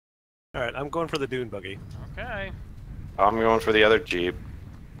Alright, I'm going for the dune buggy. Okay. I'm going for the other Jeep.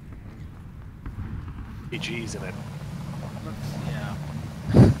 EG's in it. Yeah.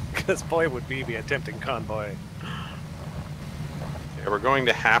 Because boy would be a tempting convoy. Yeah, we're going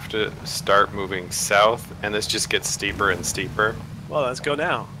to have to start moving south, and this just gets steeper and steeper. Well, let's go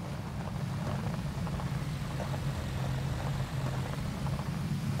now.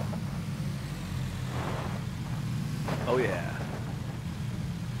 Oh yeah.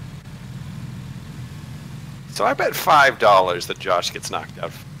 So I bet $5 that Josh gets knocked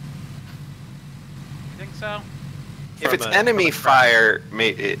out. You think so? If it's enemy fire,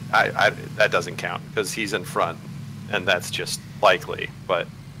 that doesn't count because he's in front, and that's just likely. But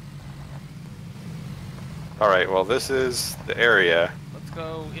all right, well, this is the area. Let's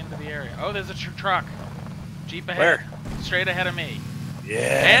go into the area. Oh, there's a truck. Jeep ahead. Where? Straight ahead of me.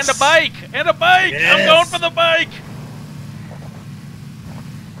 Yes. And a bike! And a bike! Yes. I'm going for the bike!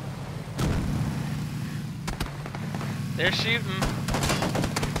 They're shooting.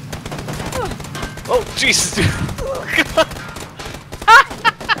 Oh, Jesus, dude.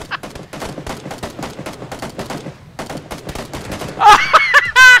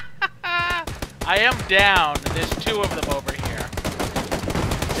 I am down. There's two of them over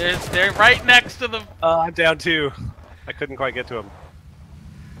here. They're right next to the... I'm down too. I couldn't quite get to him.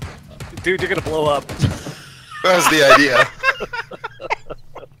 Dude, you're gonna blow up. That was the idea.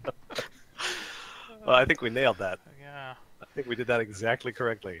 Well, I think we nailed that. Yeah. I think we did that exactly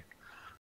correctly.